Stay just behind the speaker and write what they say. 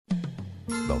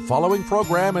The following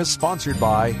program is sponsored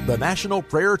by the National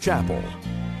Prayer Chapel.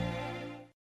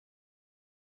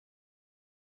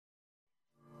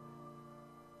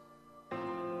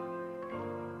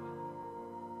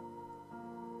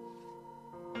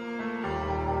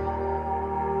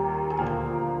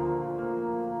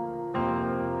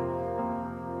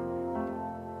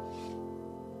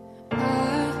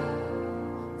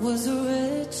 Was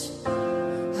rich,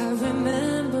 I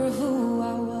remember who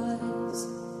I was.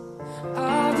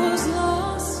 I was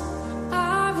lost,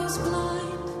 I was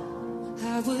blind,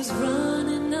 I was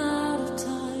running out of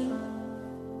time.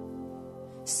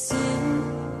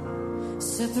 Sin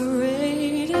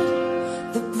separated,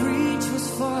 the breach was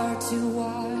far too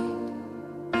wide.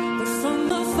 But from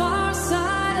the far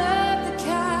side of the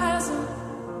chasm,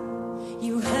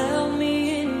 you held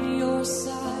me in your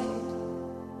sight.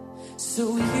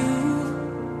 So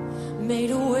you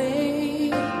made a way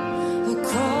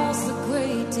across the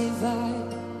great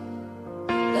divide,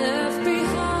 left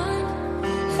behind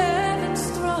heaven's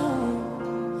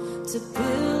throne to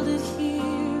build it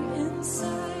here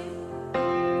inside.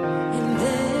 And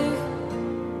there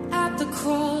at the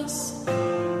cross,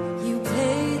 you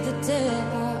paid the debt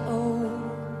I owe,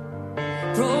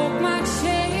 broke my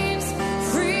chains,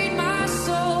 freed my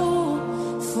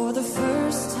soul. For the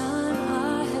first time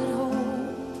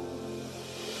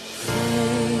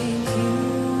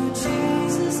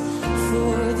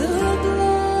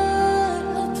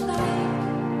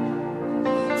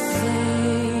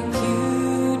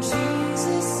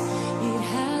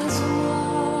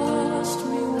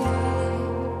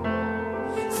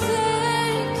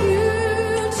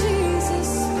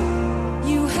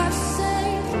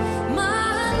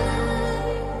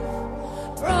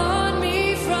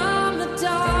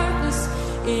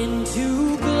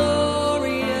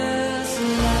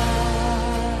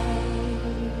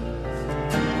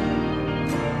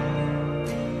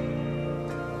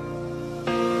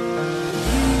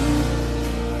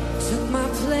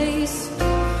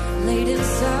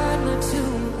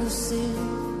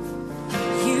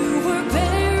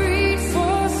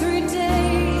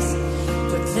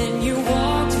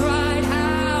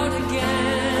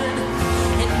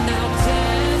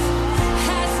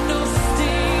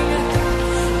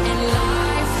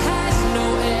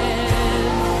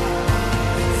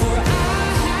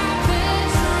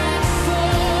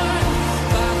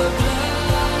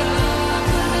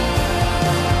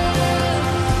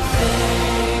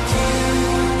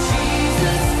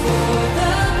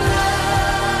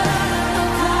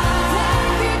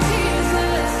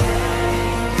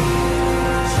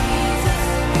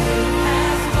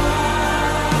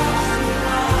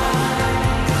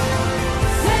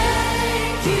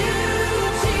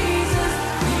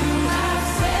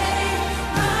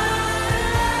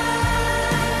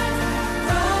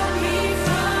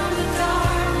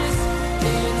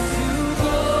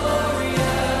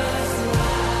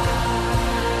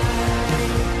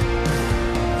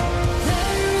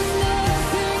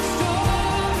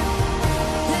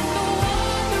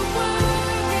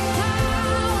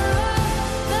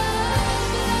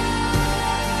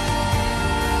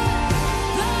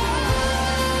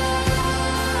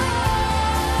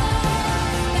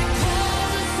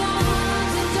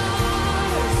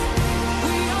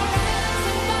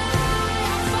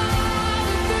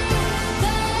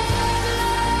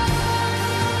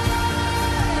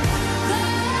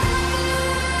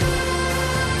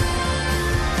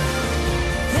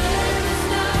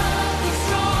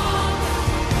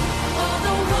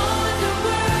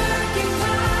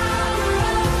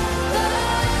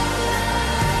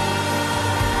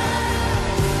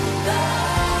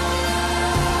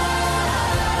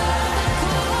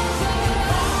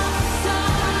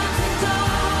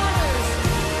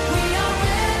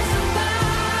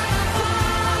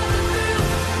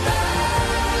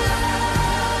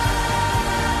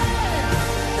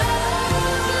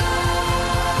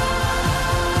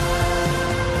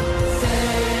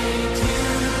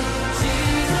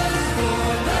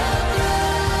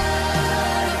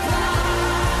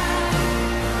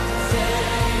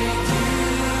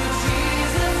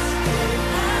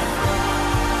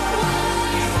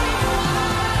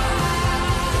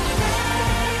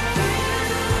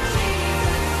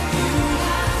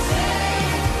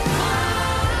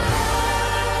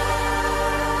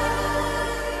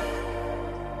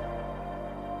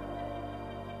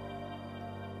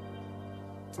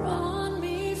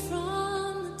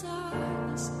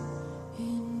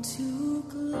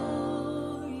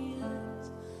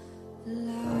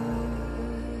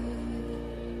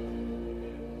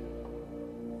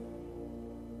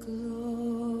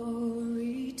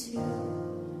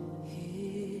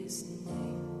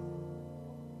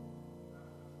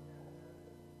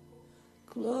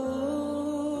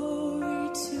Glory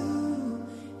to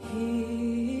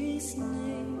his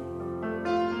name.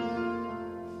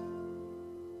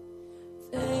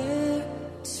 There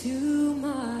to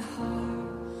my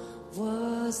heart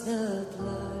was the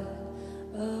blood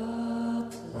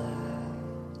applied.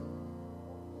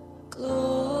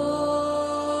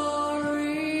 Glory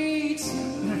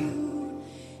to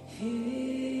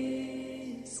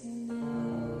his name.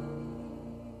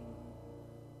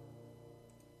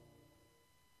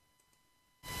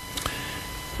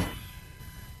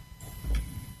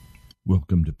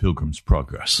 Welcome to Pilgrim's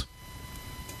Progress.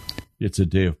 It's a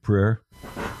day of prayer.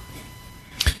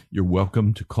 You're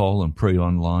welcome to call and pray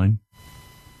online.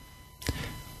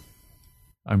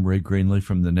 I'm Ray Greenley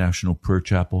from the National Prayer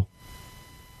Chapel.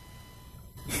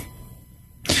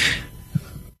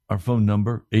 Our phone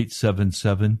number,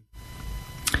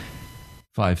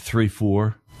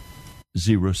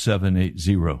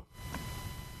 877-534-0780.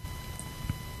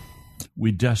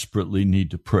 We desperately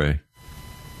need to pray.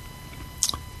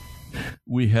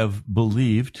 We have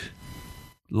believed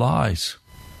lies,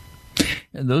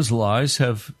 and those lies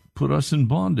have put us in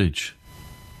bondage.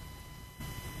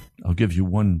 I'll give you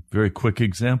one very quick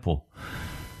example.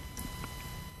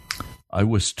 I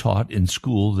was taught in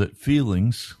school that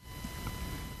feelings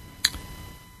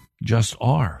just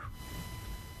are,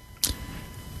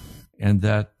 and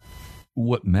that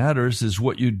what matters is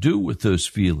what you do with those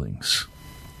feelings,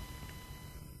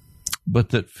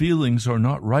 but that feelings are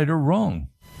not right or wrong.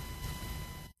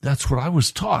 That's what I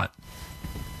was taught.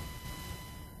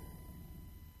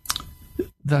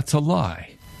 That's a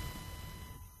lie.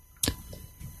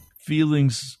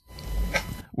 Feelings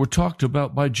were talked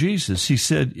about by Jesus. He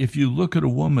said, if you look at a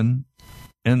woman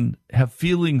and have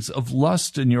feelings of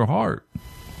lust in your heart,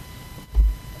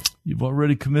 you've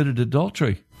already committed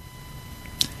adultery.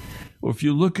 Or if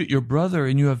you look at your brother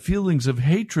and you have feelings of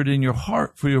hatred in your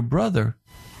heart for your brother,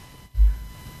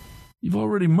 you've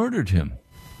already murdered him.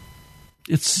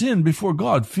 It's sin before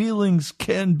God. Feelings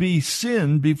can be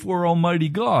sin before Almighty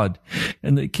God,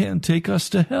 and they can take us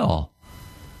to hell.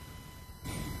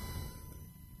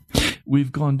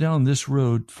 We've gone down this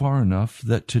road far enough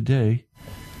that today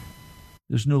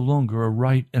there's no longer a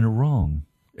right and a wrong.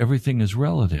 Everything is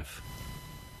relative.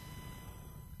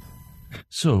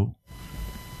 So,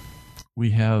 we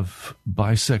have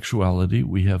bisexuality,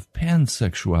 we have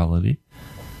pansexuality,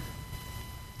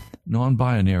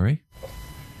 non-binary.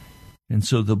 And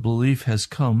so the belief has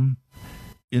come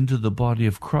into the body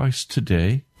of Christ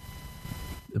today,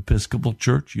 Episcopal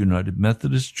Church, United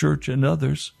Methodist Church, and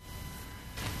others,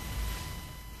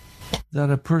 that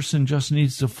a person just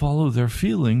needs to follow their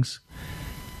feelings,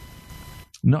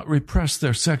 not repress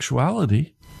their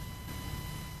sexuality,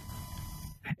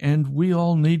 and we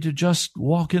all need to just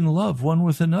walk in love one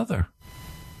with another.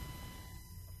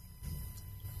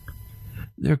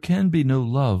 There can be no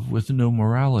love with no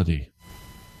morality.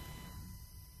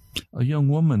 A young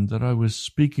woman that I was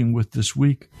speaking with this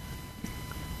week,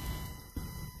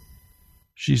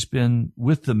 she's been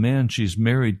with the man she's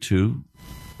married to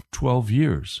 12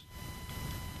 years.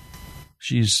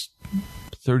 She's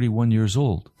 31 years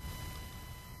old.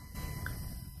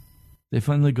 They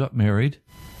finally got married.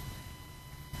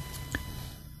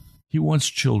 He wants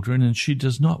children, and she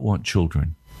does not want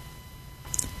children.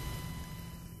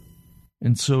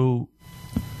 And so,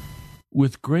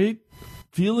 with great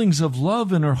feelings of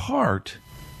love in her heart,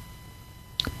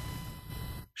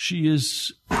 she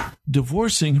is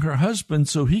divorcing her husband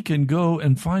so he can go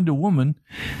and find a woman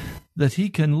that he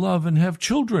can love and have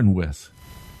children with,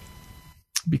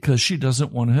 because she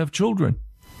doesn't want to have children.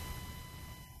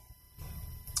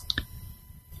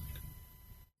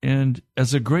 And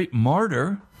as a great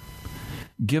martyr,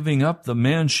 giving up the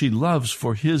man she loves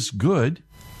for his good,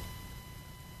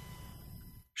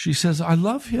 she says, I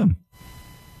love him.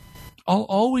 I'll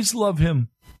always love him,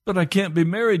 but I can't be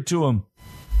married to him.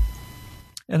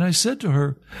 And I said to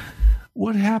her,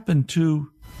 what happened to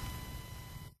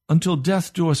until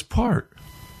death do us part?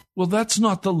 Well, that's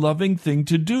not the loving thing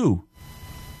to do.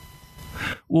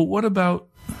 Well, what about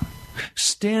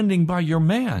standing by your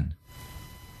man?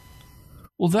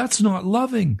 Well, that's not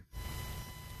loving.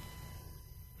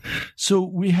 So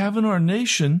we have in our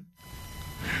nation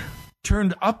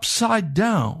turned upside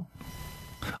down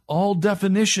all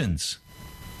definitions.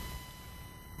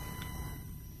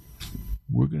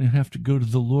 We're going to have to go to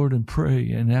the Lord and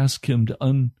pray and ask him to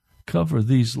uncover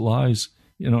these lies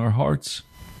in our hearts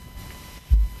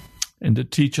and to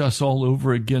teach us all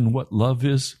over again what love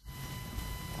is,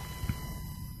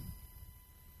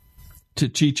 to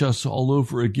teach us all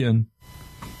over again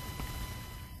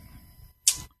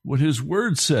what his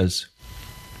word says.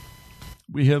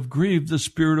 We have grieved the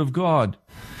Spirit of God,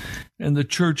 and the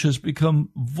church has become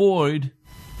void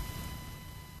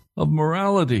of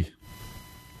morality.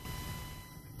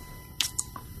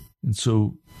 And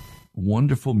so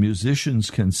wonderful musicians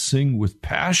can sing with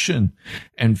passion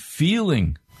and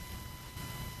feeling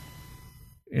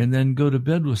and then go to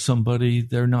bed with somebody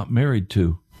they're not married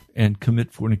to and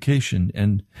commit fornication.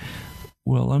 And,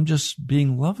 well, I'm just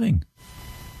being loving.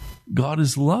 God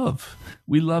is love.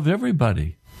 We love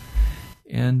everybody.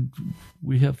 And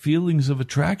we have feelings of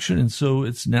attraction, and so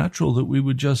it's natural that we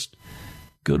would just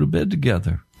go to bed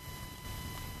together.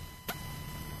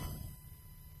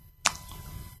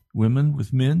 Women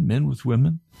with men, men with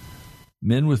women,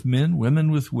 men with men,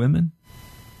 women with women.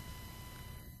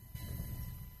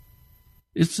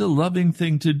 It's a loving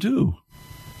thing to do.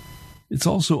 It's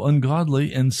also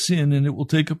ungodly and sin, and it will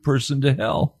take a person to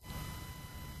hell.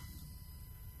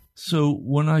 So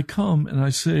when I come and I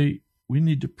say we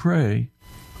need to pray,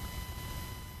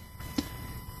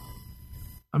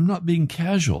 I'm not being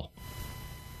casual.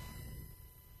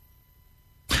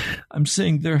 I'm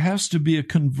saying there has to be a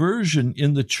conversion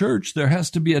in the church. There has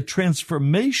to be a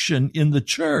transformation in the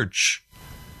church.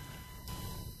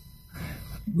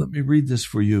 Let me read this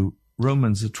for you.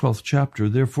 Romans, the 12th chapter.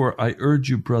 Therefore, I urge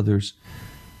you, brothers,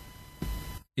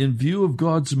 in view of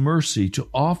God's mercy, to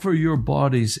offer your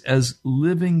bodies as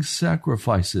living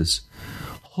sacrifices,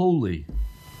 holy.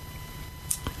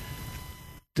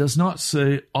 Does not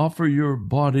say offer your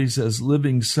bodies as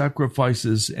living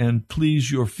sacrifices and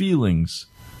please your feelings.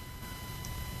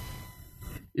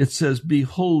 It says be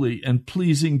holy and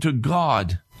pleasing to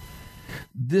God.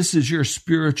 This is your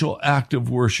spiritual act of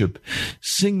worship.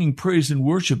 Singing praise and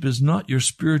worship is not your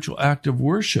spiritual act of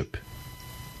worship.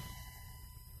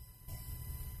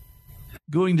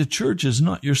 Going to church is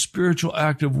not your spiritual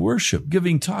act of worship.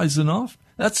 Giving tithes and off,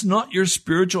 that's not your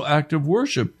spiritual act of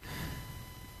worship.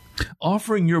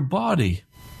 Offering your body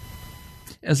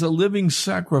as a living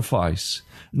sacrifice,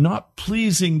 not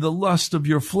pleasing the lust of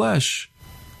your flesh.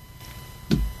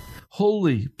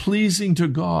 Holy, pleasing to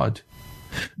God.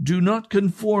 Do not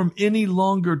conform any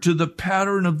longer to the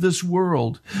pattern of this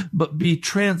world, but be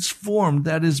transformed,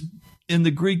 that is, in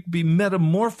the Greek, be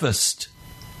metamorphosed,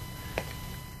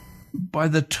 by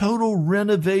the total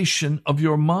renovation of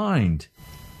your mind.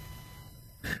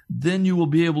 Then you will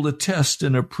be able to test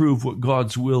and approve what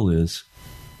God's will is.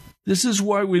 This is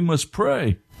why we must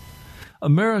pray.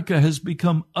 America has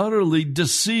become utterly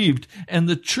deceived, and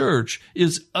the church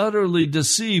is utterly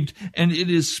deceived, and it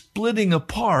is splitting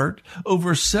apart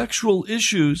over sexual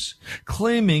issues,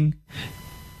 claiming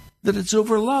that it's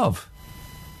over love.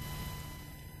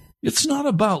 It's not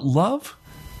about love.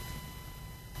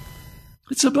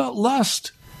 It's about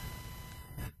lust.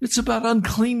 It's about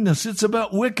uncleanness. It's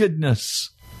about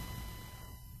wickedness.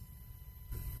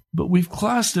 But we've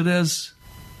classed it as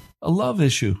a love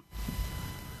issue.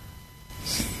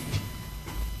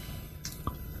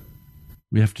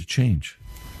 We have to change.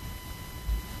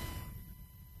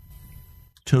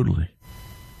 Totally.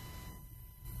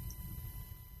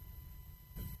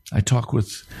 I talk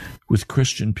with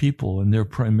Christian people, and their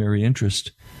primary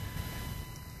interest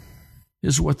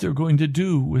is what they're going to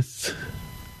do with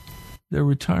their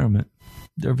retirement,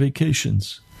 their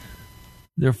vacations,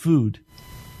 their food,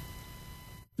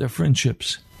 their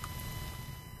friendships.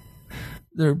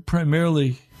 They're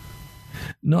primarily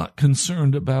not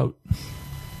concerned about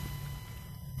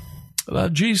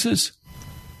Jesus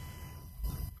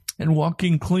and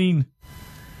walking clean,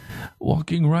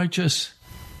 walking righteous.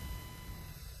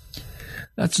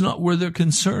 That's not where their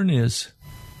concern is.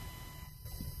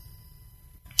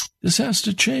 This has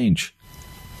to change.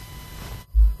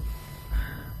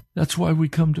 That's why we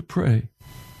come to pray.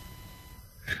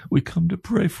 We come to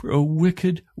pray for a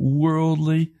wicked,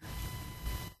 worldly,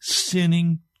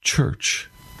 sinning church.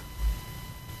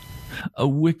 A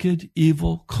wicked,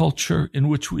 evil culture in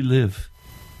which we live,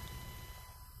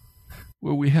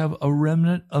 where we have a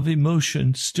remnant of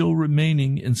emotion still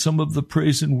remaining in some of the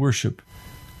praise and worship,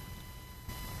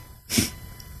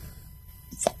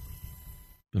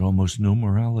 but almost no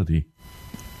morality,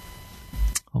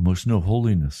 almost no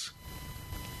holiness.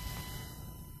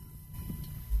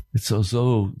 It's as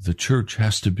though the church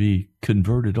has to be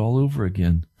converted all over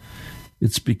again.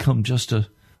 It's become just a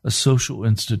social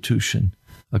institution,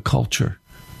 a culture,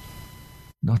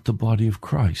 not the body of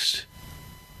Christ.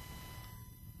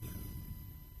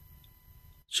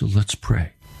 So let's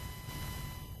pray.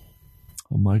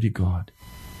 Almighty God,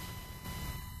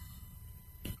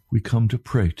 we come to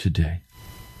pray today.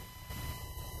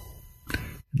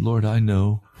 Lord, I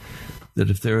know that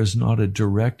if there is not a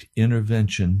direct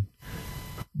intervention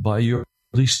by your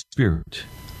Holy Spirit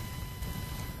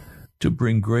to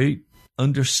bring great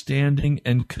understanding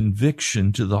and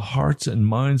conviction to the hearts and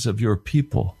minds of your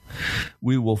people.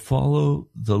 We will follow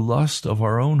the lust of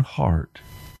our own heart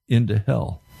into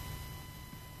hell.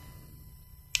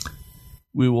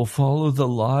 We will follow the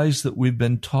lies that we've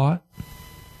been taught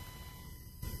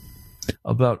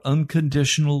about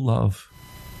unconditional love.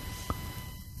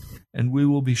 And we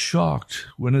will be shocked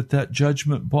when at that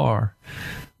judgment bar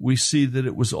we see that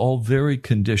it was all very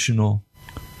conditional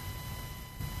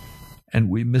and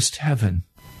we missed heaven.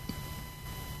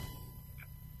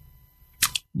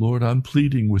 Lord, I'm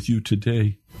pleading with you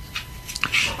today.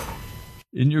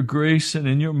 In your grace and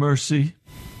in your mercy,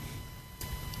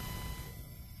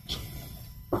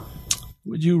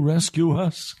 would you rescue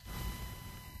us?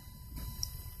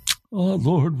 Oh,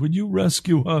 Lord, would you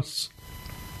rescue us?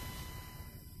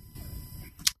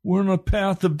 We're on a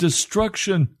path of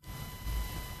destruction.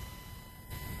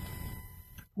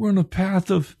 We're on a path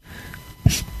of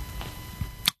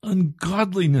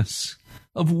ungodliness,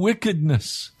 of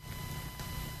wickedness,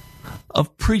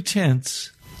 of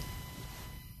pretense,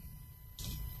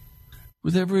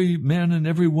 with every man and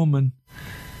every woman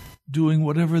doing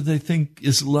whatever they think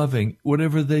is loving,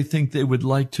 whatever they think they would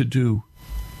like to do.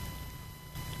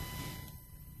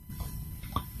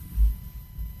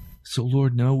 So,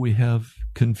 Lord, now we have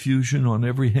confusion on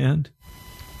every hand.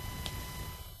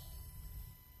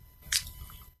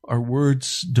 Our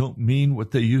words don't mean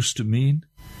what they used to mean.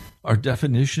 Our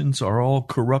definitions are all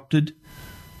corrupted.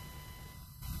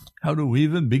 How do we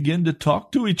even begin to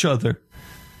talk to each other?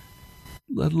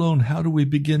 Let alone, how do we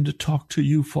begin to talk to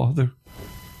you, Father?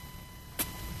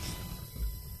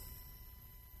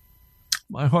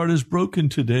 My heart is broken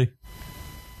today.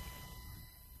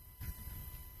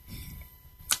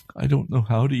 I don't know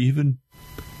how to even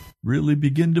really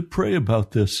begin to pray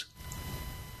about this.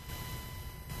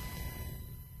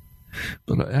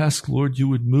 But I ask, Lord, you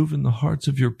would move in the hearts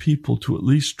of your people to at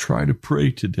least try to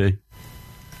pray today,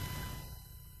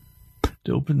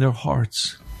 to open their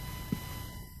hearts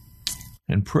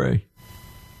and pray.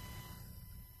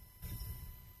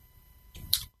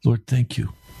 Lord, thank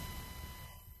you.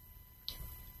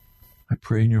 I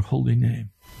pray in your holy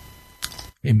name.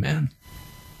 Amen.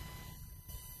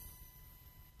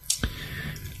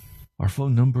 Our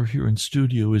phone number here in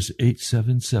studio is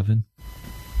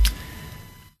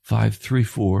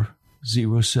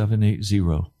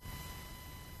 877-534-0780.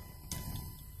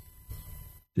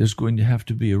 There's going to have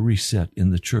to be a reset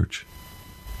in the church.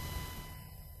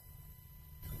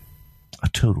 A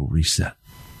total reset.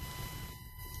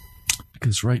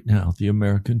 Because right now, the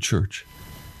American church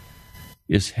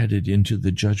is headed into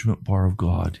the judgment bar of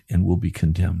God and will be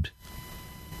condemned.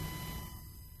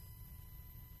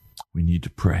 We need to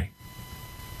pray.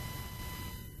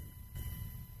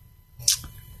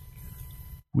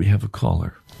 We have a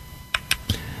caller.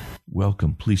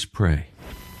 Welcome. Please pray.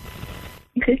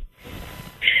 Okay.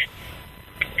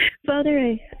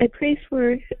 Father, I pray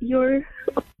for your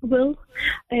will.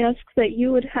 I ask that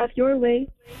you would have your way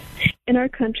in our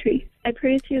country. I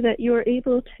praise you that you are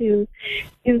able to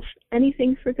use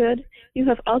anything for good. You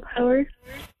have all power,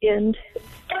 and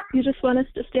you just want us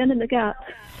to stand in the gap.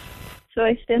 So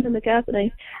I stand in the gap and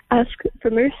I ask for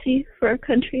mercy for our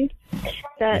country,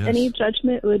 that any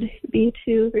judgment would be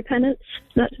to repentance,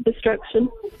 not to destruction.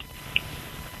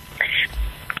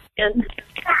 And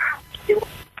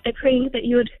I pray that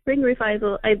you would bring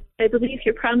revival. I believe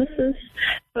your promises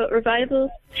about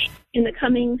revival in the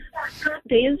coming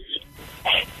days.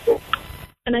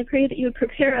 And I pray that you would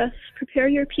prepare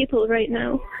your people right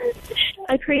now.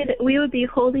 I pray that we would be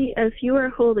holy as you are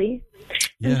holy.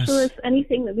 Yes. And show us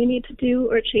anything that we need to do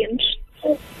or change.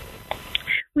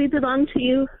 We belong to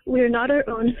you. We are not our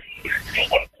own.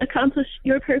 Accomplish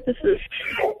your purposes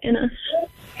in us.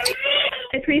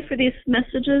 I pray for these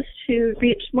messages to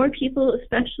reach more people,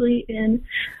 especially in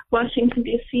Washington,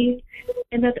 D.C.,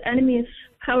 and that the enemy's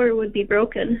power would be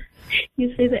broken.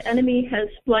 You say the enemy has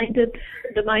blinded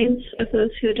the minds of those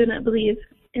who do not believe,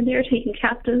 and they are taken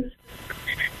captive.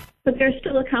 But they're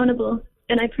still accountable,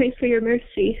 and I pray for your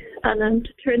mercy on them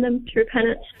to turn them to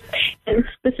repentance. And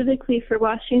specifically for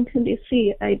Washington,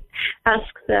 D.C., I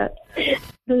ask that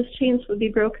those chains would be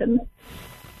broken.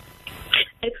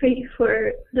 I pray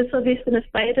for the salvation of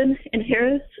Biden and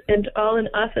Harris and all in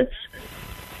office.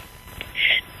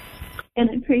 And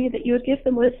I pray that you would give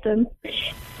them wisdom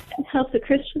and help the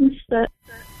Christians that...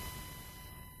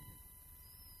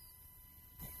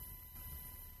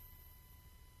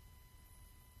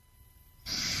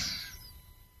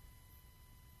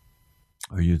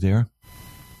 Are you there?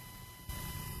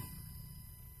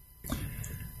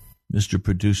 Mr.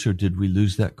 Producer, did we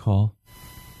lose that call?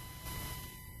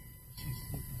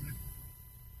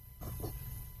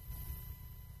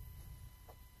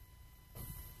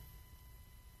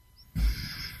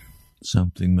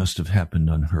 Something must have happened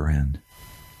on her end.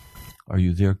 Are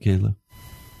you there, Kayla?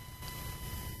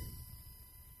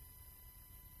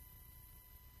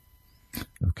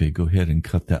 Okay, go ahead and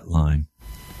cut that line.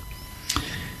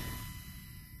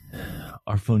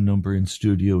 Our phone number in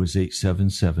studio is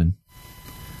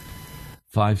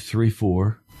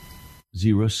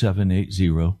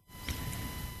 877-534-0780.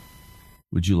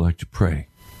 Would you like to pray?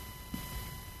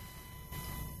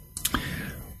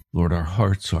 Lord, our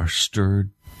hearts are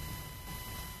stirred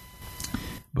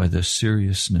by the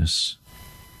seriousness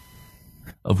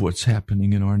of what's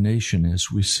happening in our nation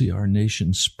as we see our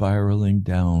nation spiraling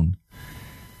down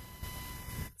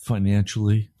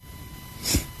financially,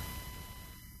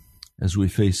 as we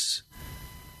face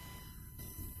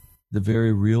the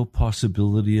very real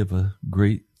possibility of a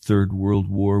great third world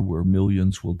war where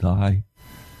millions will die,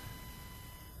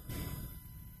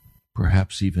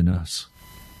 perhaps even us.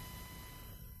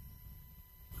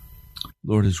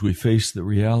 Lord, as we face the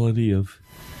reality of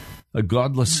a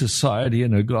godless society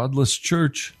and a godless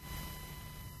church,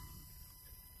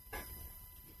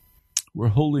 where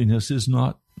holiness is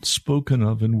not spoken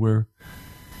of and where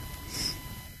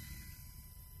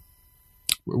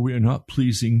we are not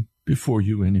pleasing before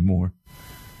you anymore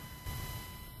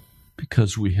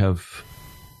because we have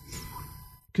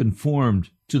conformed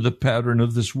to the pattern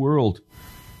of this world.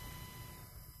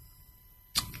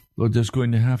 Lord, there's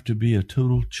going to have to be a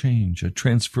total change, a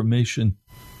transformation.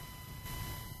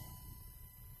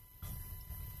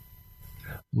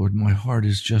 Lord, my heart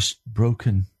is just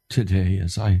broken today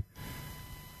as I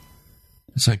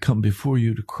come before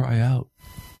you to cry out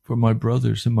for my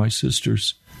brothers and my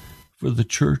sisters, for the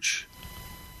church.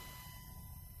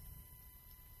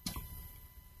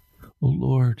 Oh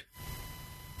Lord,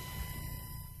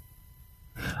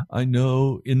 I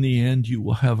know in the end you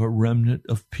will have a remnant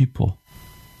of people,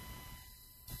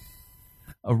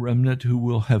 a remnant who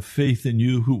will have faith in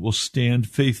you, who will stand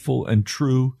faithful and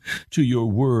true to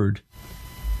your word.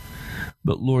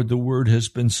 But Lord, the word has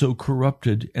been so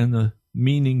corrupted and the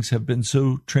meanings have been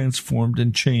so transformed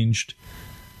and changed.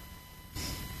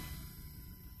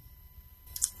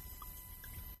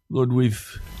 Lord,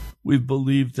 we've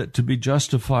believed that to be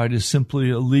justified is simply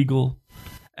a legal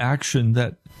action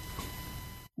that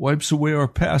wipes away our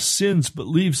past sins but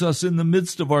leaves us in the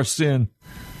midst of our sin.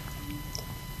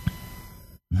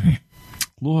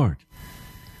 Lord,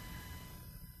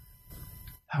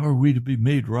 how are we to be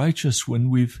made righteous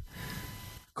when we've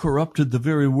corrupted the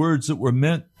very words that were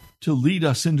meant to lead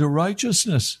us into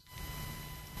righteousness,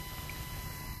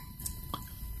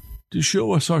 to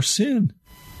show us our sin?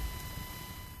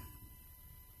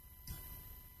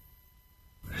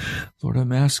 Lord,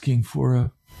 I'm asking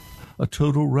for a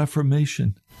total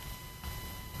reformation,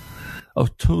 a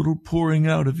total pouring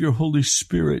out of your Holy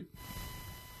Spirit.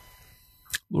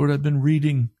 Lord, I've been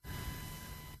reading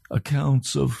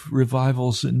accounts of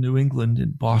revivals in New England,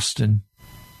 in Boston,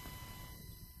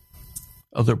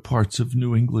 other parts of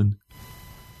New England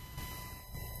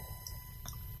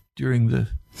during the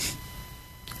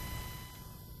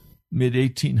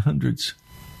mid-1800s.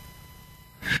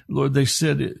 Lord, they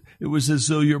said it was as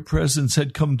though your presence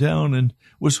had come down and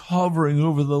was hovering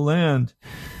over the land,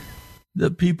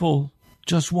 that people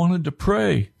just wanted to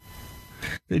pray.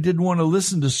 They didn't want to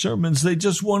listen to sermons. They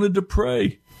just wanted to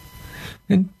pray.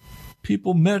 And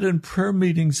people met in prayer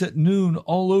meetings at noon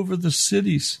all over the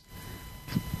cities.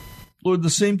 Lord, the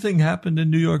same thing happened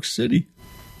in New York City.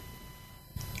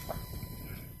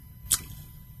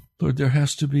 Lord, there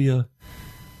has to be a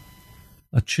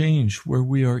change where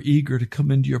we are eager to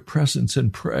come into your presence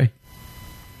and pray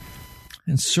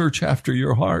and search after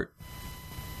your heart.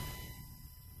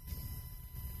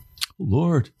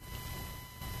 Lord,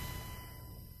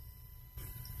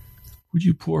 would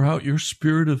you pour out your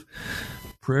spirit of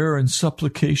prayer and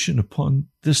supplication upon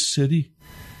this city,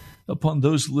 upon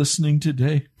those listening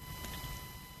today,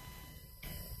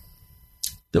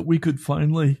 that we could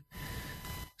finally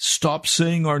stop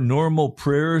saying our normal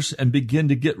prayers and begin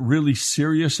to get really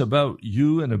serious about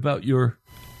you and about your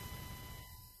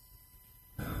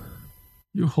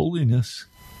holiness,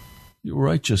 your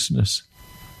righteousness.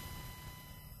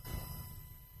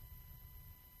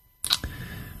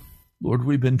 Lord,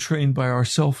 we've been trained by our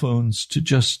cell phones to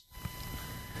just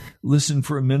listen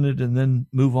for a minute and then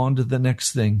move on to the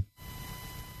next thing.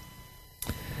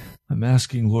 I'm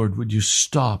asking, Lord, would you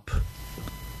stop?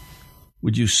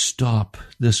 Would you stop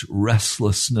this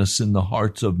restlessness in the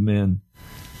hearts of men?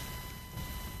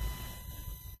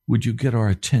 Would you get our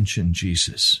attention,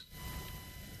 Jesus?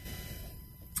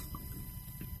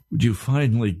 Would you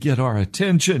finally get our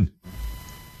attention?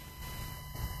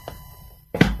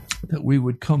 That we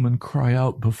would come and cry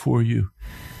out before you,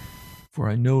 For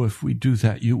I know if we do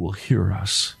that, you will hear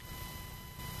us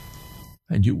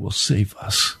and you will save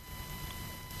us.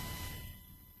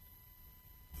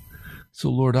 So,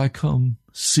 Lord, I come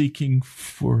seeking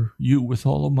for you with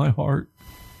all of my heart.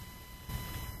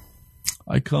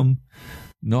 I come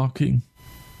knocking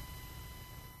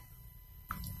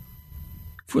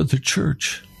for the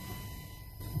church,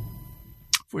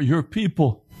 for your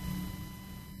people.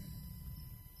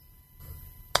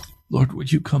 Lord,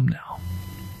 would you come now?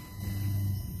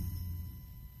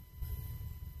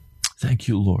 Thank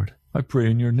you, Lord. I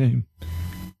pray in your name.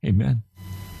 Amen.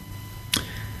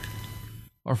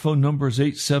 Our phone number is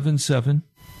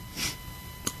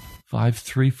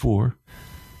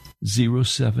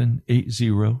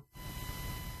 877-534-0780.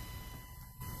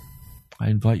 I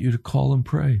invite you to call and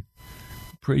pray.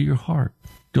 Pray your heart.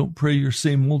 Don't pray your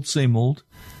same old.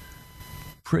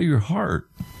 Pray your heart.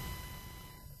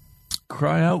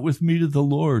 Cry out with me to the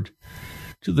Lord,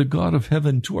 to the God of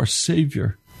heaven, to our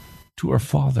Savior, to our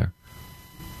Father.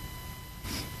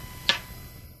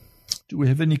 Do we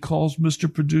have any calls,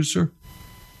 Mr. Producer?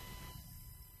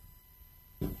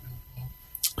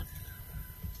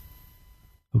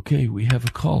 Okay, we have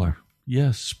a caller.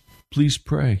 Yes, please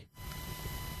pray.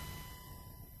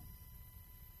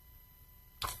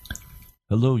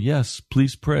 Hello, yes,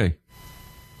 please pray.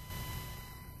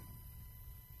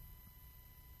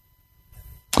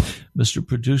 Mr.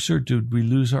 Producer, did we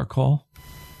lose our call?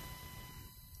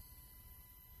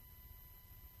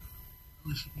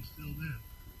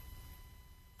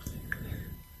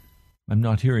 I'm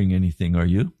not hearing anything, are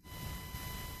you?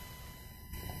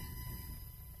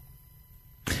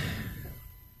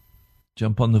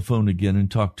 Jump on the phone again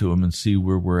and talk to him and see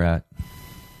where we're at.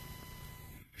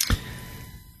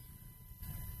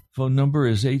 Phone number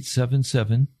is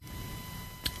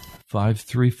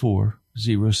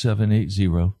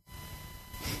 877-534-0780.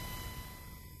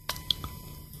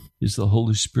 Is the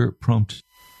Holy Spirit prompt?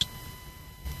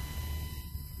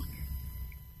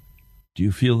 Do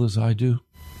you feel as I do?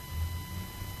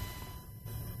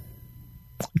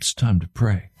 It's time to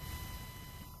pray.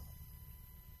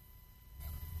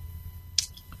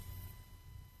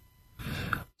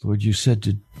 Lord, you said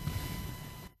to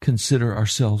consider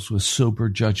ourselves with sober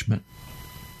judgment.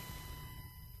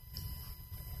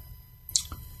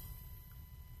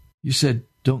 You said,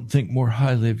 don't think more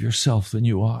highly of yourself than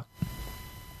you ought.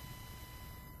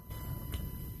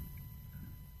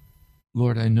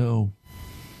 Lord, I know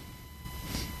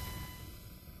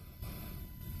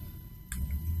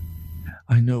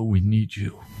we need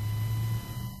you.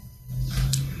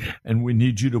 And we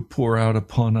need you to pour out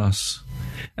upon us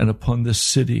and upon this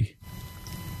city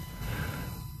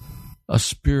a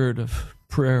spirit of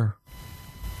prayer,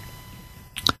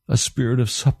 a spirit of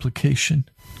supplication,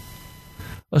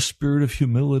 a spirit of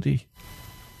humility,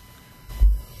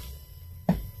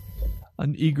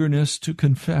 an eagerness to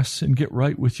confess and get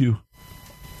right with you,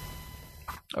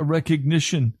 a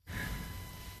recognition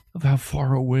of how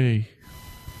far away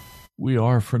we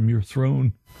are from your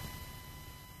throne.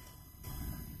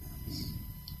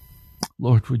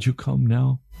 Lord, would you come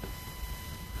now?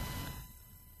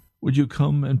 Would you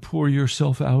come and pour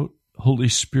yourself out, Holy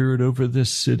Spirit, over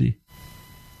this city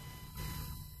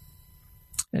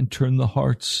and turn the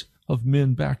hearts of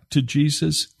men back to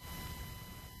Jesus?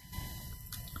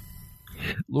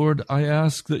 Lord, I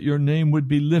ask that your name would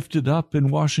be lifted up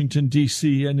in Washington,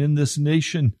 D.C. and in this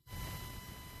nation.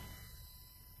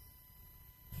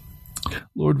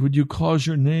 Lord, would you cause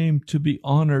your name to be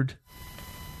honored?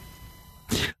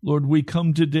 Lord, we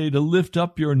come today to lift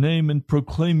up your name and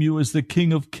proclaim you as the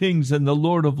King of Kings and the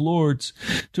Lord of Lords,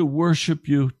 to worship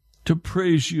you, to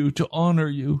praise you, to honor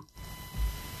you.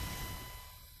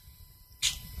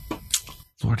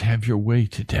 Lord, have your way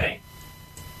today.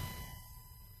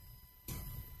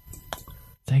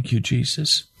 Thank you,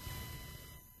 Jesus.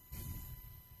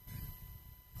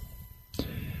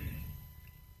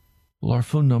 Well, our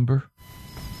phone number,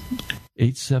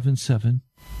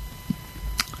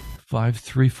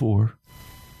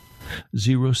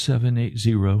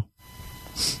 877-534-0780.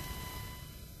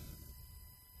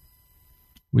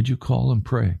 Would you call and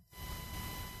pray?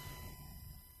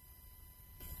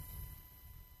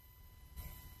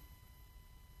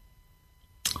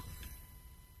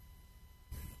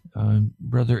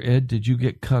 Brother Ed, did you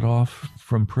get cut off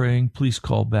from praying? Please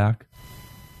call back.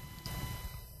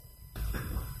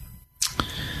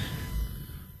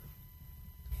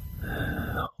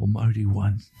 Almighty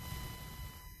One,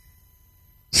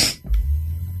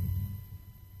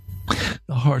 the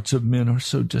hearts of men are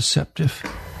so deceptive.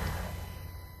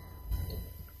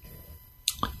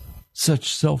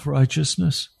 Such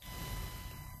self-righteousness.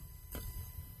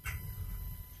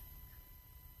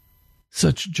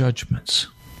 such judgments,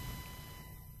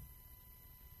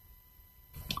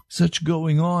 such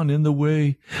going on in the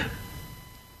way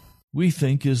we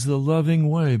think is the loving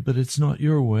way, but it's not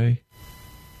your way.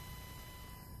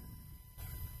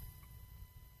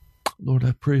 Lord,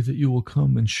 I pray that you will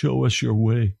come and show us your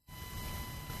way.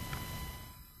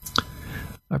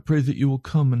 I pray that you will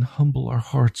come and humble our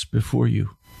hearts before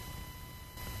you.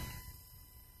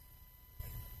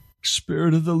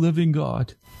 Spirit of the living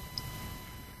God,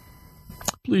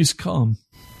 please come.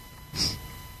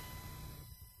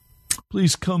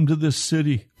 Please come to this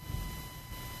city.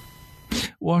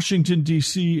 Washington,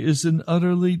 D.C. is an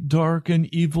utterly dark and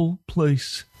evil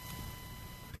place.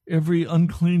 Every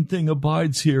unclean thing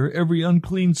abides here. Every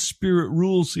unclean spirit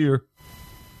rules here.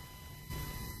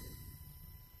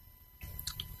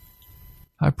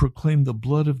 I proclaim the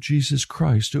blood of Jesus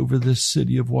Christ over this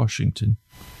city of Washington.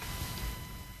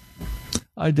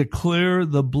 I declare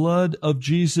the blood of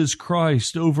Jesus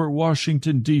Christ over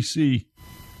Washington, D.C.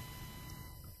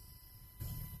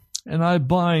 And I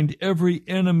bind every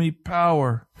enemy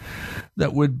power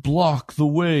that would block the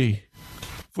way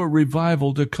for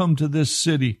revival to come to this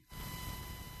city.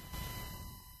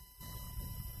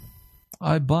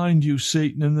 I bind you,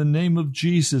 Satan, in the name of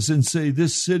Jesus, and say,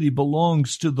 this city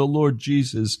belongs to the Lord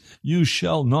Jesus. You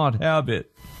shall not have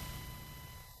it.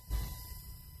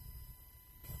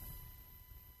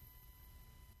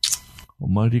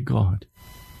 Almighty God,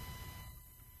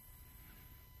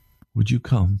 would you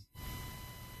come?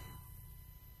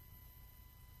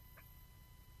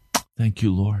 Thank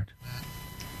you, Lord.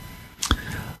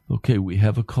 Okay, we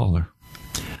have a caller.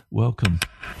 Welcome.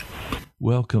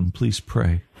 Welcome. Please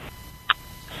pray.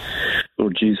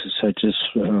 Lord Jesus, I just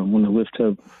want to lift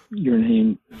up your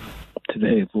name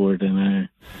today, Lord, and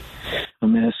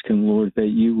I'm asking, Lord, that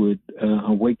you would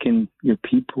awaken your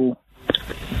people,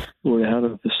 Lord, out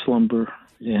of the slumber.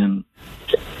 And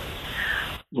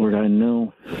Lord, I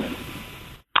know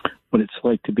what it's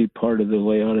like to be part of the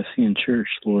Laodicean church,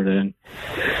 Lord, and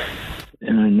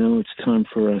I know it's time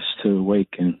for us to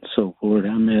awaken. So, Lord,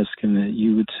 I'm asking that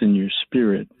you would send your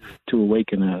Spirit to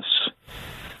awaken us.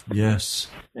 Yes.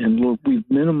 And Lord, we've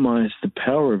minimized the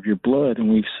power of your blood,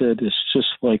 and we've said it's just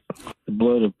like the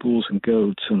blood of bulls and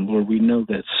goats. And Lord, we know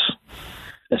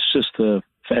that's just a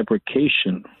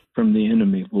fabrication from the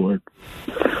enemy, Lord,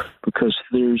 because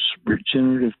there's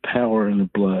regenerative power in the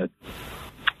blood.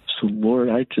 So, Lord,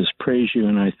 I just praise you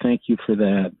and I thank you for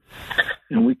that.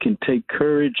 And we can take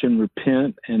courage and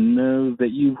repent and know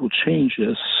that you will change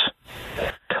us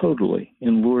totally.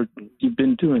 And, Lord, you've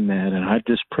been doing that, and I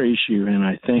just praise you and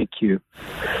I thank you.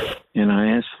 And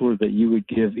I ask, Lord, that you would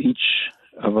give each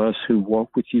of us who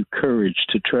walk with you courage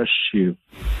to trust you.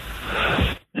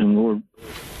 And, Lord,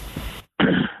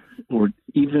 Lord,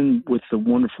 even with the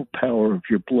wonderful power of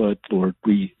your blood, Lord,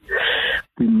 we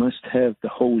must have the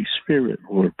Holy Spirit,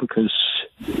 Lord, because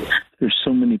there's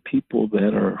so many people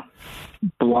that are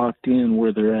blocked in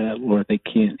where they're at, Lord. They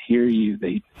can't hear you.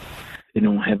 They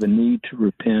don't have a need to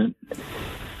repent.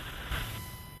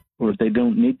 Lord, they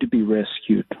don't need to be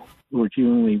rescued. Lord,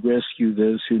 you only rescue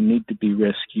those who need to be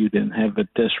rescued and have a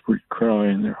desperate cry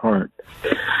in their heart.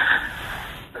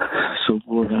 So,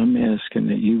 Lord, I'm asking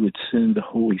that you would send the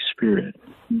Holy Spirit.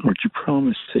 Lord, you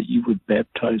promised that you would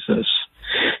baptize us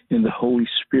in the Holy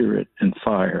Spirit and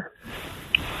fire.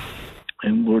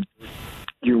 And, Lord,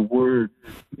 your word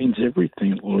means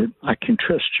everything, Lord. I can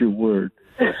trust your word.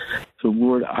 So,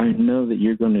 Lord, I know that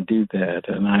you're going to do that.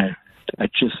 And I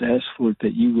just ask, Lord,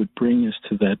 that you would bring us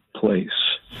to that place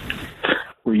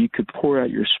where you could pour out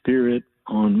your Spirit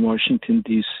on Washington,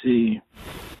 D.C.,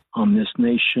 on this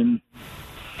nation,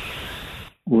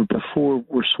 Lord, before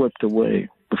we're swept away,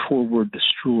 before we're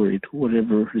destroyed,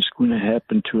 whatever is going to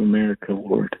happen to America,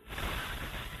 Lord.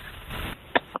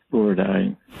 Lord,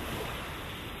 I'm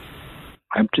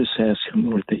just asking,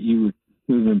 Lord, that you would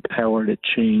move in power to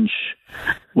change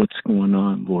what's going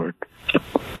on, Lord.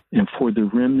 And for the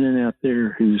remnant out there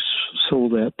who's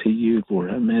sold out to you, Lord,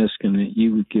 I'm asking that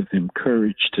you would give them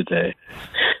courage today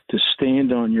to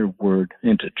stand on your word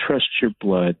and to trust your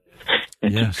blood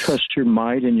and to trust your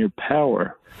might and your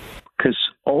power, because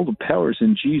all the power is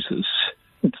in Jesus.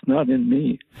 It's not in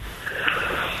me.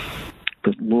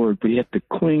 But, Lord, we have to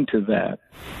cling to that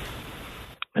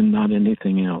and not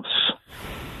anything else.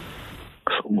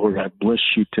 So, Lord, I bless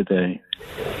you today.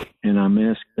 And I'm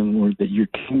asking, Lord, that your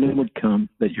kingdom would come,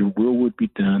 that your will would be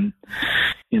done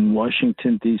in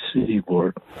Washington, D.C.,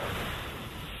 Lord.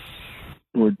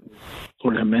 Lord,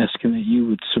 I'm asking that you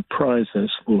would surprise us,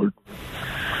 Lord,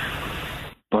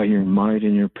 by your might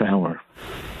and your power.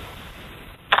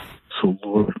 So,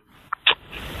 Lord,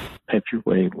 have your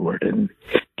way, Lord, and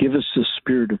Give us the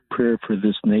spirit of prayer for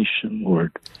this nation,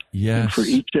 Lord. Yes. And for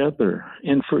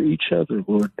each other,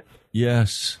 Lord.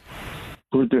 Yes.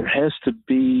 Lord, there has to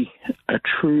be a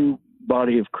true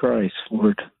body of Christ,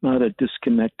 Lord, not a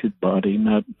disconnected body,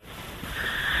 not...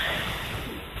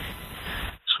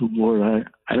 So, Lord,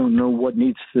 I don't know what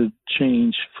needs to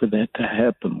change for that to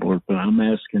happen, Lord, but I'm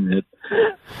asking that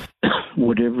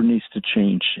whatever needs to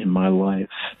change in my life,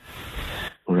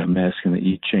 Lord, I'm asking that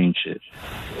you change it.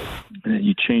 And that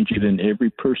you change it in every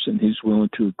person who's willing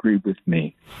to agree with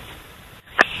me.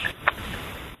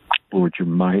 Lord, you're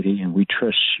mighty, and we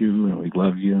trust you, and we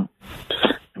love you,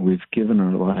 and we've given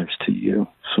our lives to you.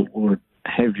 So, Lord,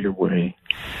 have your way.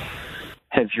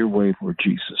 Have your way, Lord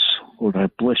Jesus. Lord, I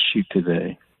bless you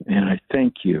today, and I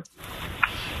thank you.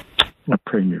 I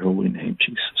pray in your holy name,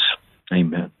 Jesus.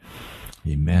 Amen.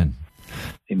 Amen.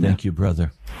 Amen. Thank you,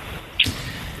 brother.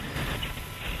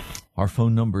 Our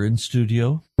phone number in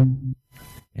studio,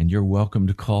 and you're welcome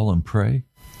to call and pray,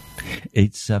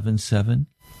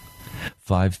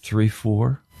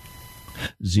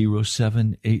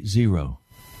 877-534-0780.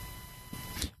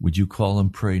 Would you call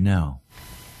and pray now?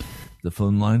 The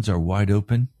phone lines are wide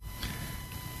open,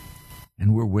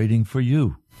 and we're waiting for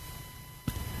you.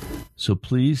 So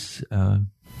please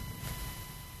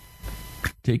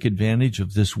take advantage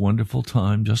of this wonderful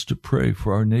time just to pray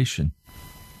for our nation.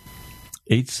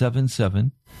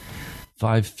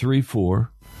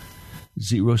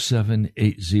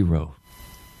 877-534-0780.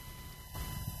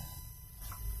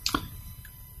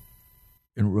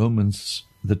 In Romans,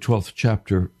 the 12th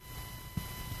chapter,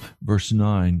 verse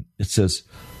 9, it says,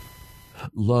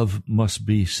 love must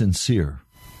be sincere.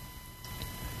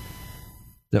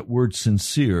 That word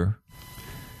sincere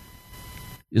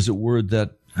is a word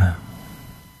that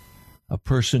a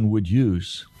person would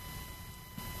use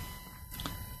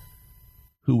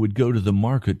who would go to the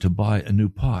market to buy a new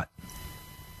pot.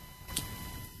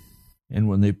 And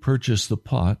when they purchase the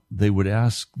pot, they would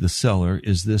ask the seller,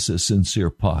 is this a sincere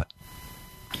pot?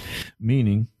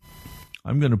 Meaning,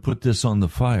 I'm going to put this on the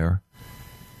fire.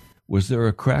 Was there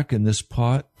a crack in this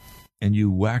pot and you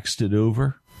waxed it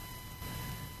over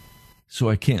so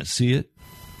I can't see it?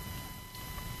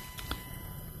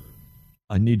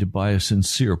 I need to buy a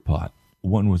sincere pot,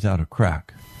 one without a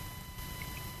crack.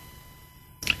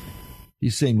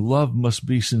 He's saying love must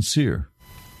be sincere.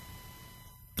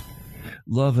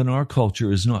 Love in our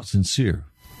culture is not sincere.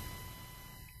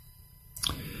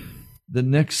 The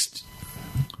next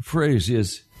phrase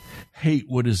is hate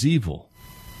what is evil.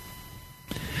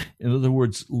 In other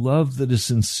words, love that is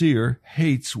sincere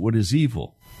hates what is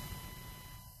evil.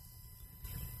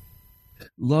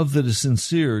 Love that is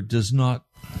sincere does not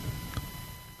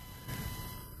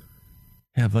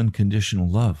have unconditional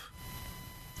love.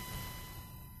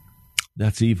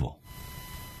 That's evil.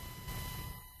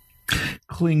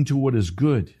 Cling to what is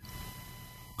good.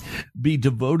 Be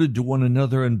devoted to one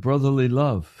another in brotherly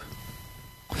love.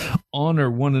 Honor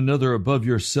one another above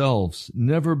yourselves.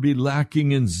 Never be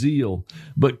lacking in zeal,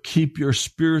 but keep your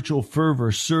spiritual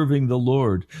fervor serving the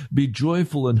Lord. Be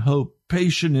joyful in hope,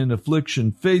 patient in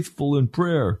affliction, faithful in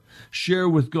prayer. Share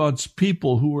with God's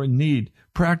people who are in need.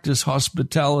 Practice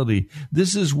hospitality.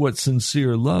 This is what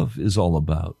sincere love is all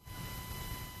about.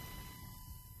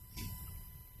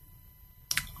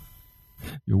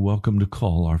 You're welcome to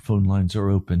call. Our phone lines are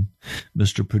open.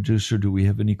 Mr. Producer, do we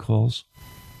have any calls?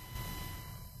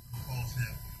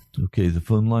 Okay, the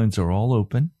phone lines are all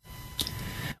open.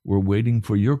 We're waiting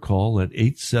for your call at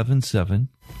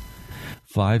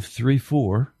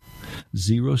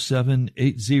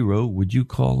 877-534-0780. Would you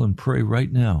call and pray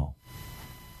right now?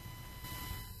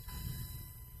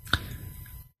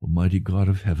 Almighty God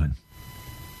of heaven,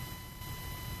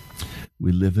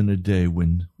 we live in a day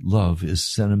when love is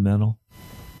sentimental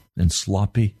and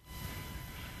sloppy,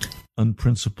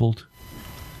 unprincipled.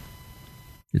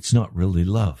 It's not really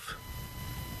love,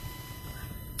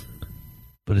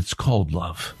 but it's called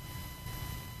love.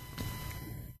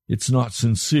 It's not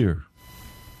sincere.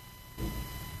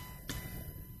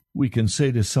 We can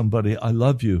say to somebody, I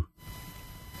love you,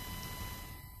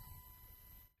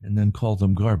 and then call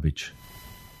them garbage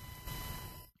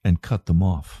and cut them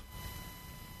off.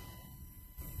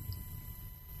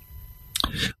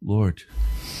 Lord,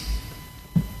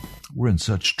 we're in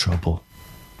such trouble.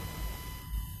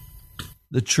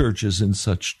 The church is in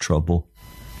such trouble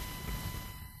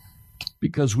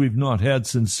because we've not had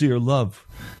sincere love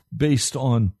based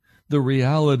on the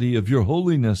reality of your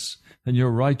holiness and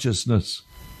your righteousness.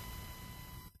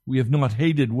 We have not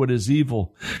hated what is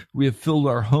evil. We have filled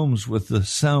our homes with the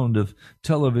sound of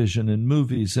television and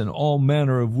movies and all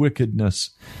manner of wickedness.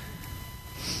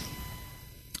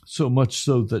 So much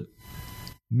so that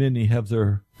many have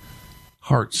their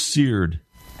hearts seared,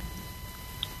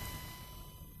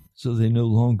 so they no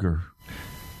longer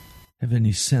have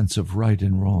any sense of right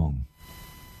and wrong.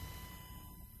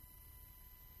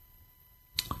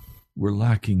 We're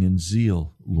lacking in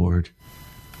zeal, Lord.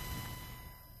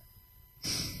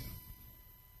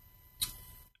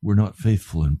 We're not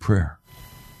faithful in prayer.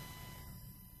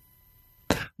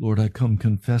 Lord, I come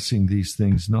confessing these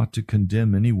things not to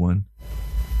condemn anyone,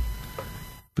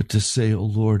 but to say, oh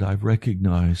Lord, I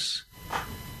recognize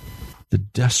the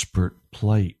desperate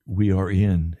plight we are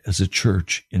in as a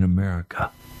church in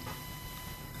America.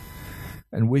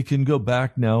 And we can go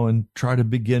back now and try to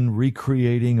begin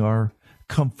recreating our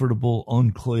comfortable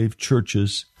enclave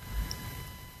churches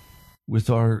with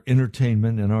our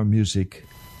entertainment and our music,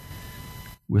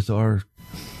 with our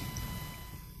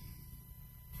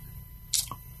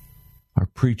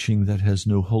preaching that has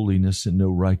no holiness and no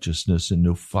righteousness and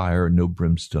no fire and no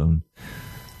brimstone,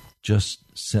 just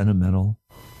sentimental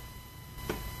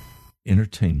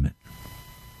entertainment,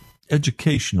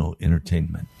 educational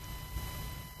entertainment.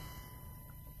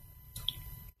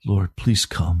 Lord, please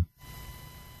come.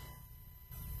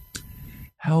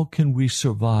 How can we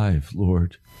survive,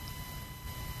 Lord,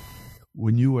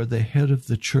 when you are the head of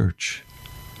the church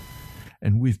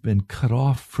and we've been cut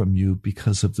off from you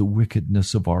because of the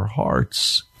wickedness of our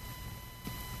hearts?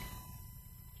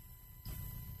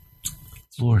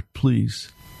 Lord,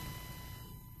 please,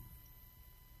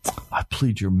 I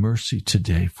plead your mercy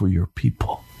today for your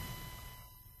people.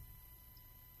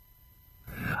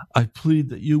 I plead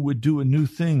that you would do a new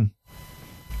thing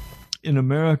in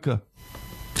America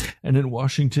and in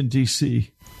Washington, D.C.,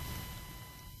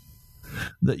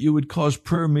 that you would cause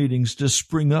prayer meetings to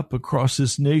spring up across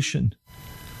this nation.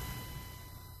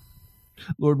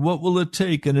 Lord, what will it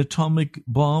take, an atomic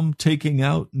bomb taking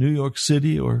out New York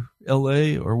City or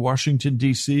L.A. or Washington,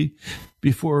 D.C.,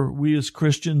 before we as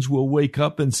Christians will wake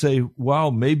up and say, wow,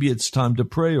 maybe it's time to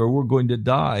pray or we're going to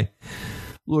die?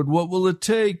 Lord, what will it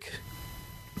take?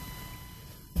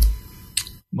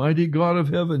 Mighty God of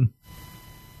heaven,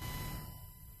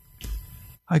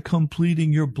 I come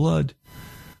pleading your blood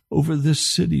over this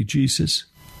city, Jesus.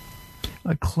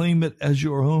 I claim it as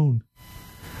your own.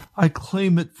 I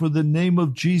claim it for the name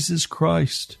of Jesus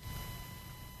Christ.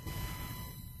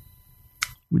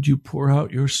 Would you pour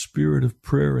out your spirit of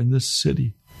prayer in this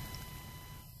city?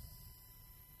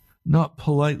 Not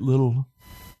polite little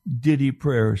ditty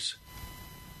prayers,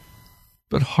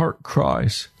 but heart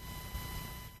cries,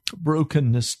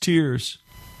 brokenness, tears.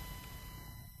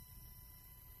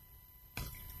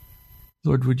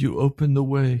 Lord, would you open the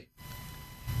way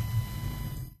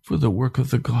for the work of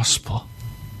the gospel?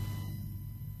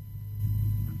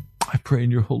 I pray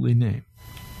in your holy name.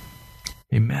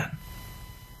 Amen.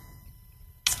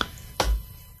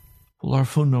 Well, our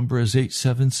phone number is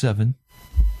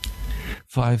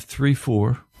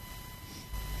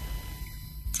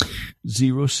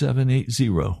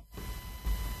 877-534-0780.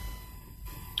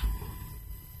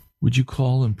 Would you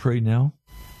call and pray now?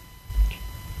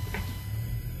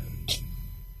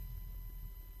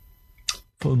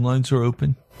 Phone lines are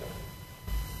open.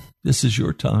 This is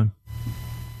your time.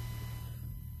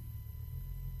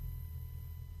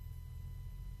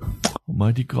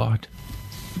 Almighty God,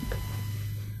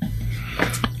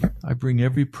 I bring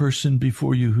every person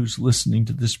before you who's listening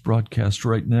to this broadcast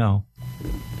right now.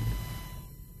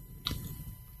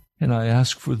 And I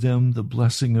ask for them the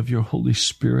blessing of your Holy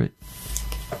Spirit.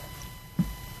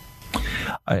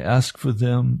 I ask for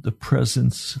them the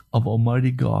presence of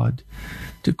Almighty God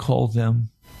to call them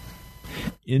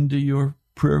into your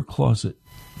prayer closet,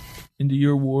 into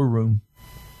your war room,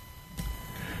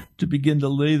 to begin to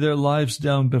lay their lives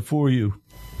down before you,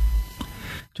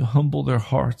 to humble their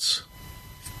hearts,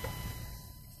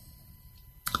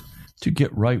 to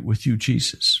get right with you,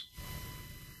 Jesus.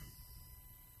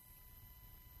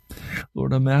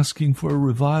 Lord, I'm asking for a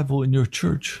revival in your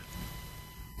church.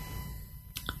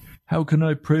 How can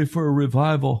I pray for a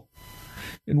revival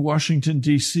in Washington,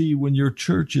 D.C. when your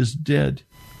church is dead?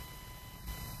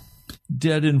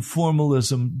 Dead in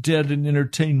formalism, dead in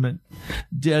entertainment,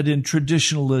 dead in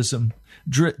traditionalism,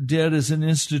 dead as an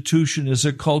institution, as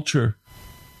a culture.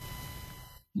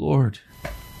 Lord,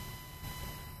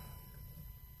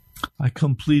 I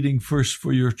come pleading first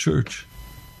for your church,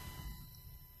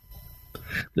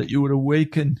 that you would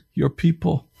awaken your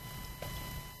people,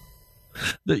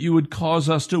 that you would cause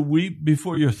us to weep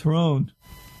before your throne,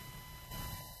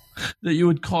 that you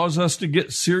would cause us to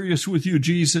get serious with you,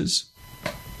 Jesus,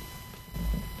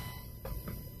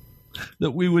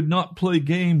 that we would not play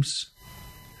games,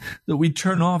 that we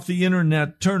turn off the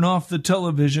internet, turn off the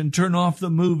television, turn off the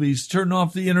movies, turn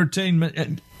off the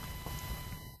entertainment,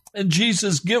 And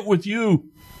Jesus, get with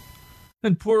you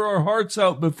and pour our hearts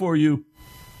out before you.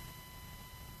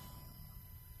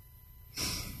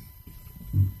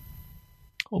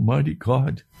 Almighty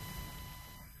God,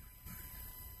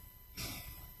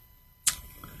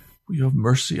 will you have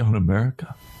mercy on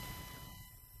America?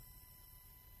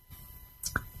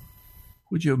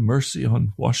 Would you have mercy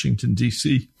on Washington,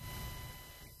 D.C.?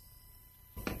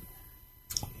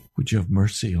 Would you have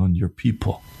mercy on your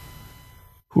people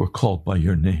who are called by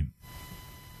your name?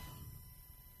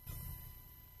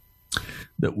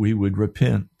 That we would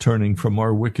repent, turning from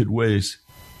our wicked ways,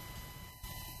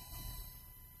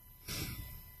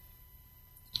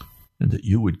 and that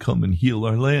you would come and heal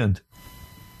our land.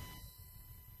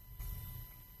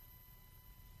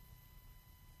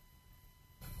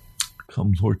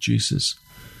 Come, Lord Jesus.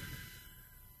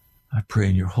 I pray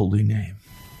in your holy name.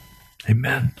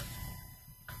 Amen.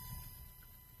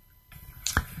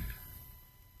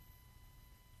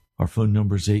 Our phone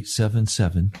number is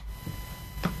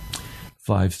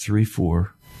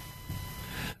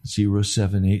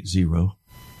 877-534-0780.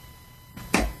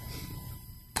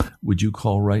 Would you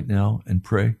call right now and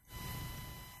pray?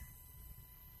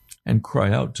 And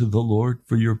cry out to the Lord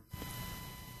for your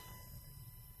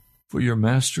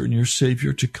Master and your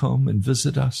Savior to come and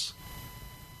visit us,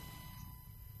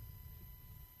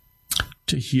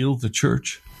 to heal the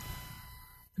church,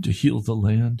 to heal the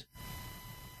land.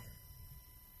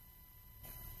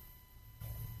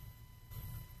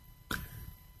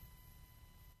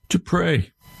 To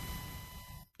pray,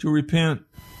 to repent,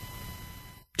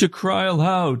 to cry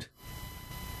aloud,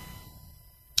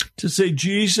 to say,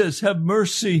 Jesus, have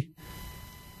mercy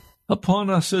upon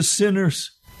us as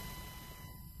sinners.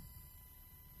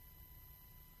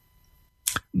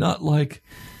 Not like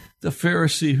the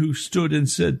Pharisee who stood and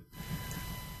said,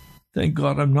 thank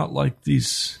God I'm not like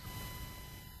these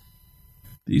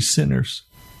sinners.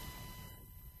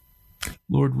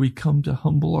 Lord, we come to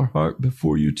humble our heart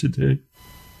before you today.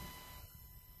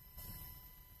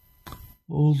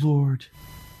 Oh, Lord.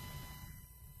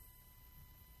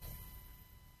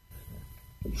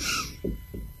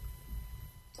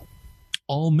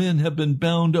 All men have been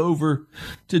bound over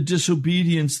to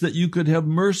disobedience, that you could have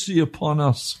mercy upon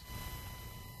us.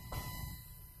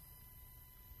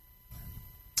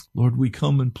 Lord, we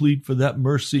come and plead for that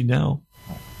mercy now.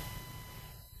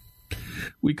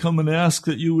 We come and ask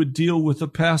that you would deal with the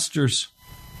pastors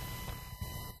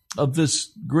of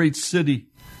this great city,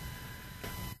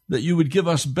 that you would give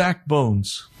us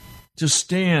backbones to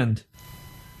stand,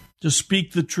 to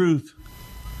speak the truth,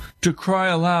 to cry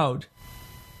aloud,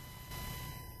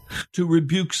 to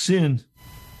rebuke sin.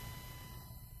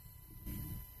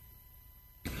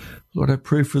 Lord, I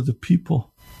pray for the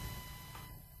people.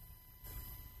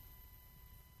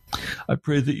 I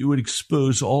pray that you would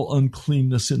expose all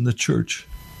uncleanness in the church.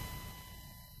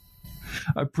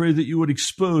 I pray that you would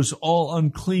expose all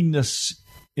uncleanness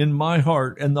in my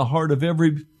heart and the heart of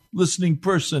every listening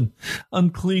person,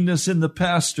 uncleanness in the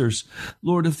pastors.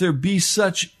 Lord, if there be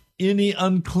such any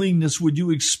uncleanness, would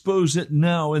you expose it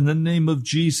now in the name of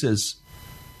Jesus?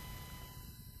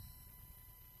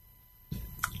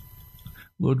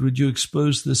 Lord, would you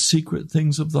expose the secret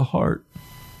things of the heart?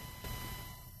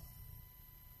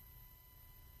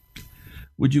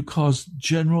 Would you cause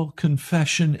general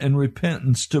confession and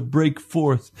repentance to break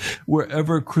forth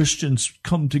wherever Christians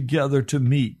come together to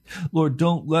meet? Lord,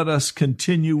 don't let us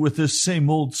continue with this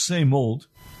same old, same old.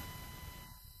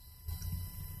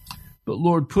 But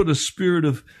Lord, put a spirit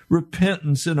of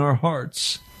repentance in our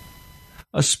hearts,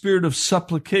 a spirit of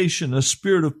supplication, a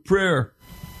spirit of prayer,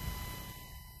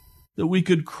 that we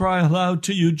could cry aloud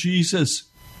to you, Jesus.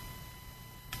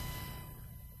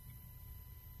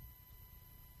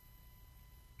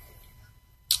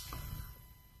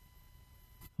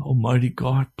 Almighty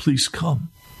God, please come.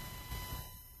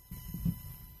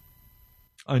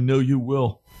 I know you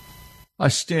will. I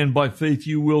stand by faith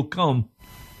you will come.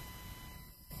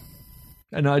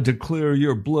 And I declare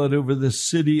your blood over this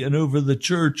city and over the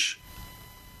church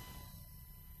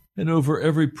and over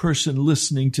every person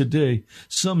listening today.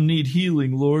 Some need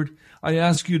healing, Lord. I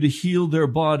ask you to heal their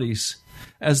bodies.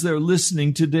 As they're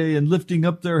listening today and lifting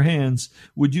up their hands,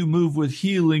 would you move with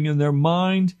healing in their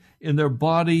mind, in their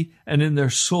body, and in their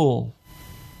soul?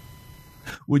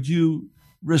 Would you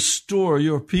restore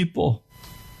your people?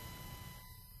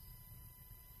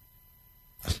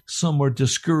 Some are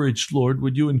discouraged, Lord.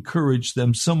 Would you encourage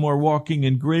them? Some are walking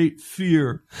in great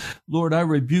fear. Lord, I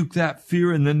rebuke that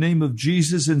fear in the name of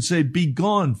Jesus and say, be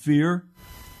gone, fear.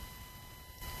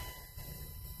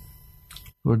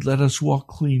 Lord, let us walk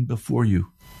clean before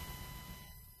you,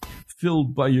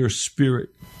 filled by your Spirit.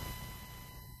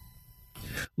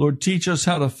 Lord, teach us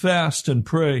how to fast and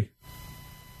pray.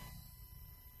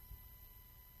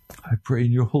 I pray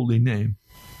in your holy name.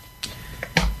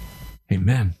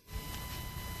 Amen.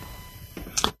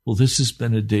 Well, this has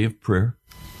been a day of prayer.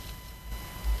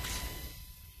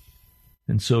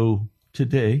 And so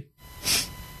today,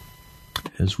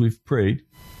 as we've prayed,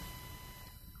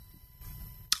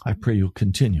 I pray you'll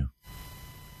continue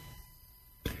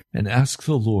and ask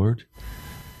the Lord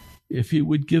if he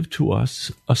would give to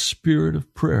us a spirit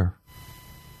of prayer.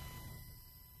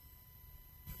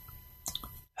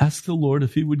 Ask the Lord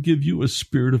if he would give you a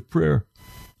spirit of prayer,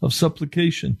 of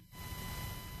supplication.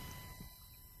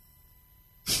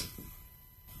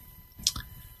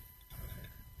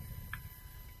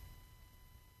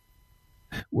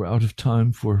 We're out of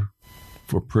time for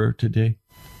prayer today.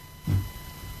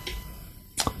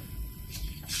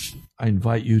 I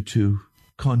invite you to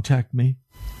contact me.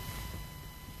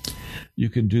 You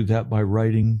can do that by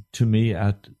writing to me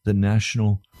at the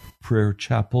National Prayer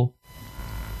Chapel,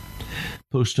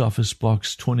 Post Office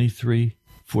Box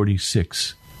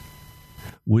 2346,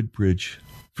 Woodbridge,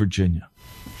 Virginia,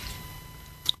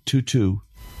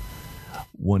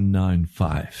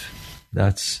 22195.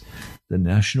 That's the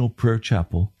National Prayer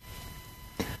Chapel,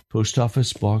 Post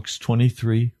Office Box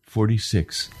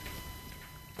 2346,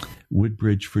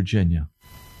 Woodbridge, Virginia,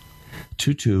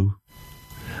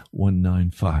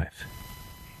 22195.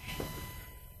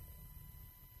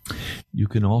 You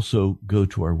can also go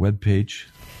to our webpage,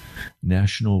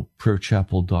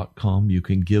 nationalprayerchapel.com. You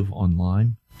can give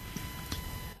online.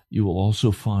 You will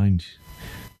also find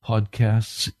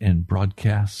podcasts and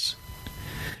broadcasts.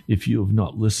 If you have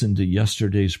not listened to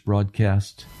yesterday's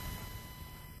broadcast,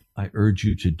 I urge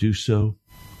you to do so.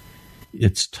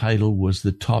 Its title was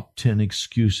The Top 10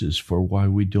 Excuses for Why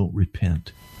We Don't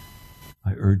Repent.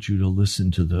 I urge you to listen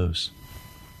to those.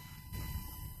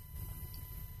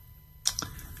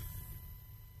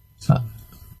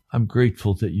 I'm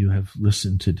grateful that you have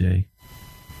listened today.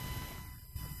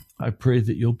 I pray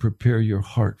that you'll prepare your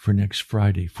heart for next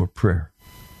Friday for prayer.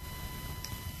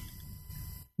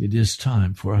 It is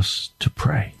time for us to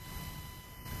pray,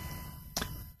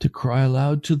 to cry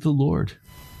aloud to the Lord,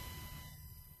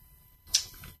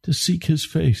 to seek his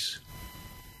face.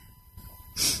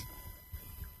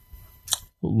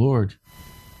 Oh Lord,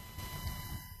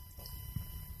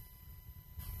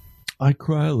 I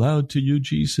cry aloud to you,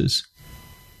 Jesus,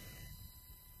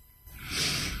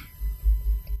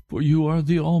 for you are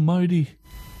the Almighty,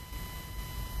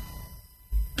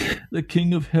 the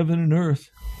King of heaven and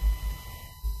earth.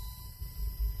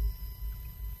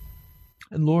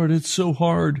 And Lord, it's so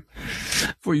hard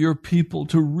for your people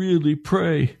to really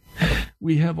pray.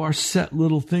 We have our set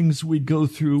little things we go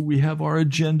through. We have our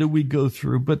agenda we go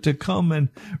through. But to come and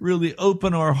really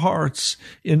open our hearts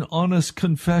in honest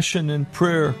confession and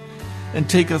prayer and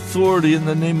take authority in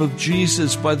the name of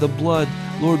Jesus by the blood,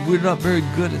 Lord, we're not very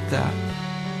good at that.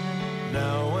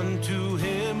 Now unto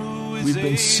him who is We've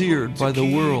been seared by the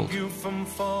world.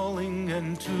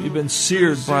 We've been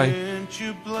seared by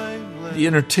the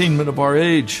entertainment of our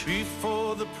age.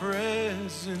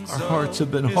 Our hearts have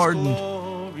been hardened.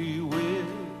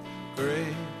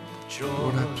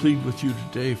 Lord, I plead with you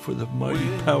today for the mighty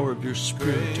power of your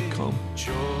Spirit to come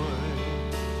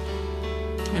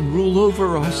and rule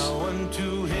over us.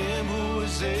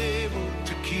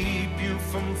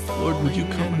 Lord, would you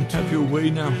come and have your way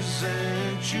now?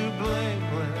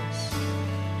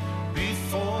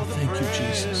 Thank you,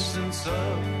 Jesus. I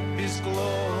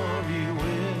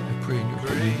pray in your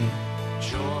holy name.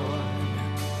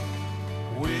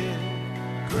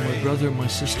 My brother, my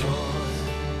sister,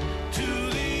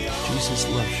 Jesus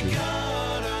loves you.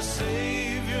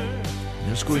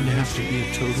 There's going to have to be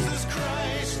a total